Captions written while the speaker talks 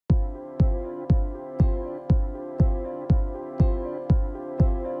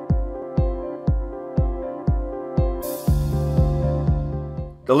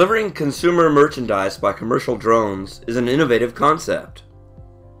Delivering consumer merchandise by commercial drones is an innovative concept.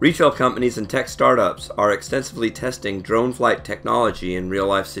 Retail companies and tech startups are extensively testing drone flight technology in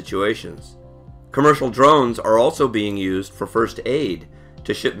real-life situations. Commercial drones are also being used for first aid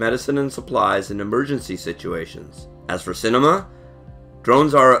to ship medicine and supplies in emergency situations. As for cinema,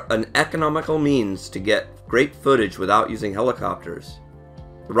 drones are an economical means to get great footage without using helicopters.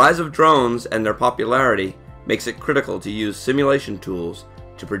 The rise of drones and their popularity makes it critical to use simulation tools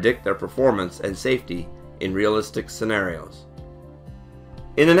to predict their performance and safety in realistic scenarios.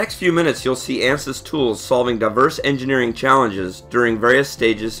 In the next few minutes, you'll see Ansys tools solving diverse engineering challenges during various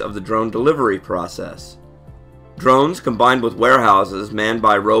stages of the drone delivery process. Drones combined with warehouses manned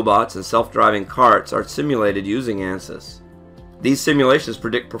by robots and self-driving carts are simulated using Ansys. These simulations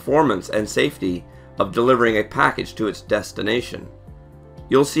predict performance and safety of delivering a package to its destination.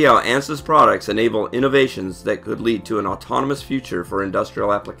 You'll see how Ansys products enable innovations that could lead to an autonomous future for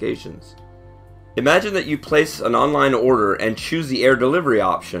industrial applications. Imagine that you place an online order and choose the air delivery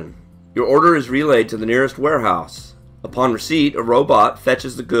option. Your order is relayed to the nearest warehouse. Upon receipt, a robot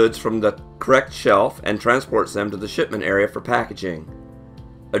fetches the goods from the correct shelf and transports them to the shipment area for packaging.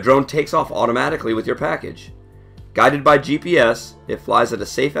 A drone takes off automatically with your package. Guided by GPS, it flies at a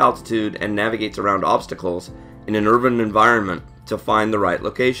safe altitude and navigates around obstacles in an urban environment to find the right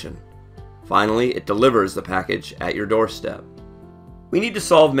location. Finally, it delivers the package at your doorstep. We need to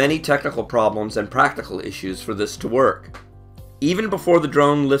solve many technical problems and practical issues for this to work. Even before the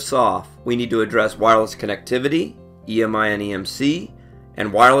drone lifts off, we need to address wireless connectivity, EMI and EMC,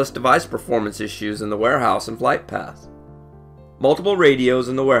 and wireless device performance issues in the warehouse and flight path. Multiple radios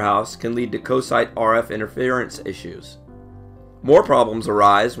in the warehouse can lead to co-site RF interference issues. More problems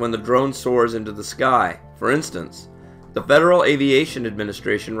arise when the drone soars into the sky. For instance, the Federal Aviation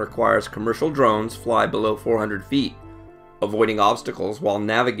Administration requires commercial drones fly below 400 feet, avoiding obstacles while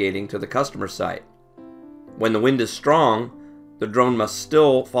navigating to the customer site. When the wind is strong, the drone must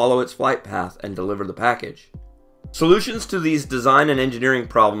still follow its flight path and deliver the package. Solutions to these design and engineering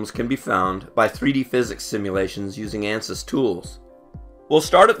problems can be found by 3D physics simulations using Ansys tools. We'll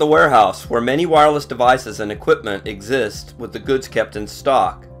start at the warehouse, where many wireless devices and equipment exist with the goods kept in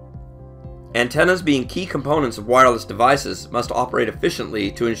stock. Antennas, being key components of wireless devices, must operate efficiently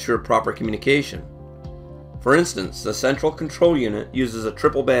to ensure proper communication. For instance, the central control unit uses a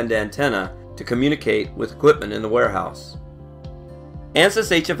triple-band antenna to communicate with equipment in the warehouse.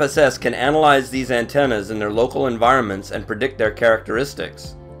 Ansys HFSS can analyze these antennas in their local environments and predict their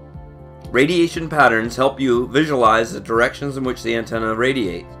characteristics. Radiation patterns help you visualize the directions in which the antenna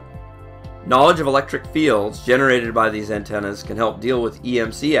radiates. Knowledge of electric fields generated by these antennas can help deal with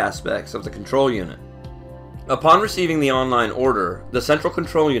EMC aspects of the control unit. Upon receiving the online order, the central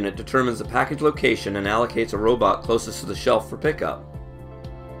control unit determines the package location and allocates a robot closest to the shelf for pickup.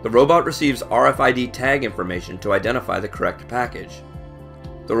 The robot receives RFID tag information to identify the correct package.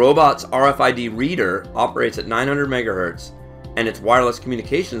 The robot's RFID reader operates at 900 MHz, and its wireless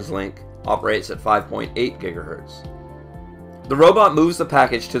communications link operates at 5.8 GHz. The robot moves the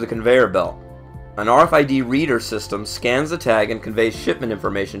package to the conveyor belt. An RFID reader system scans the tag and conveys shipment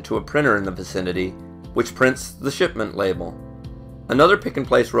information to a printer in the vicinity, which prints the shipment label. Another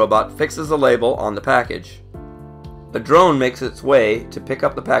pick-and-place robot fixes the label on the package. A drone makes its way to pick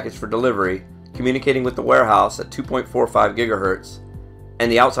up the package for delivery, communicating with the warehouse at 2.45 GHz and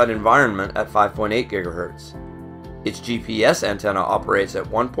the outside environment at 5.8 GHz. Its GPS antenna operates at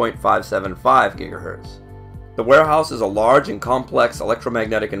 1.575 GHz. The warehouse is a large and complex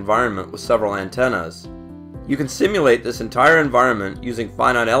electromagnetic environment with several antennas. You can simulate this entire environment using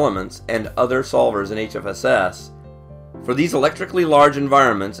finite elements and other solvers in HFSS. For these electrically large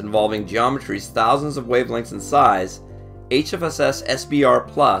environments involving geometries thousands of wavelengths in size, HFSS SBR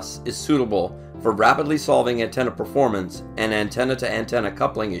Plus is suitable for rapidly solving antenna performance and antenna-to-antenna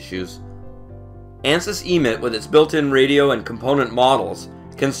coupling issues. Ansys EMIT, with its built-in radio and component models,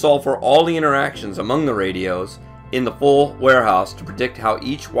 can solve for all the interactions among the radios in the full warehouse to predict how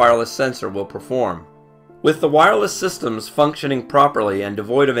each wireless sensor will perform. With the wireless systems functioning properly and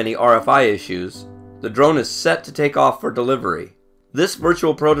devoid of any RFI issues, the drone is set to take off for delivery. This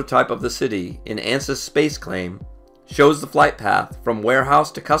virtual prototype of the city in Ansys Space Claim shows the flight path from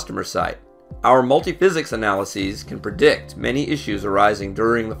warehouse to customer site. Our multi-physics analyses can predict many issues arising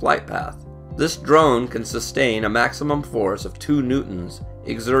during the flight path. This drone can sustain a maximum force of 2 newtons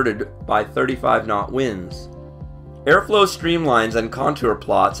exerted by 35-knot winds. Airflow streamlines and contour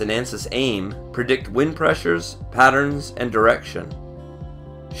plots in Ansys AIM predict wind pressures, patterns, and direction.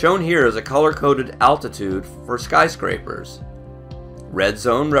 Shown here is a color-coded altitude for skyscrapers. Red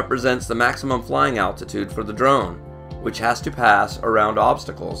zone represents the maximum flying altitude for the drone. which has to pass around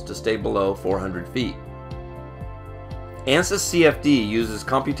obstacles to stay below 400 feet. Ansys CFD uses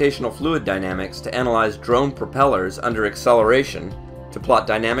computational fluid dynamics to analyze drone propellers under acceleration to plot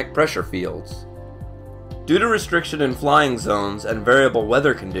dynamic pressure fields. Due to restriction in flying zones and variable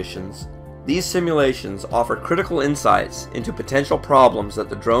weather conditions, these simulations offer critical insights into potential problems that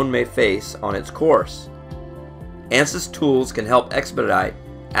the drone may face on its course. Ansys tools can help expedite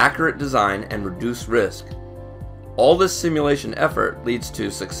accurate design and reduce risk. All this simulation effort leads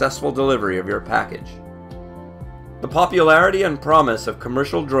to successful delivery of your package. The popularity and promise of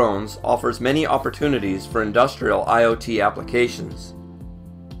commercial drones offers many opportunities for industrial IoT applications.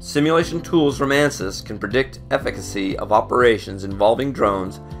 Simulation tools from Ansys can predict efficacy of operations involving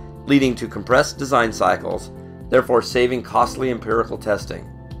drones, leading to compressed design cycles, therefore saving costly empirical testing.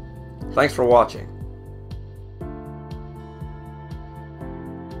 Thanks for watching.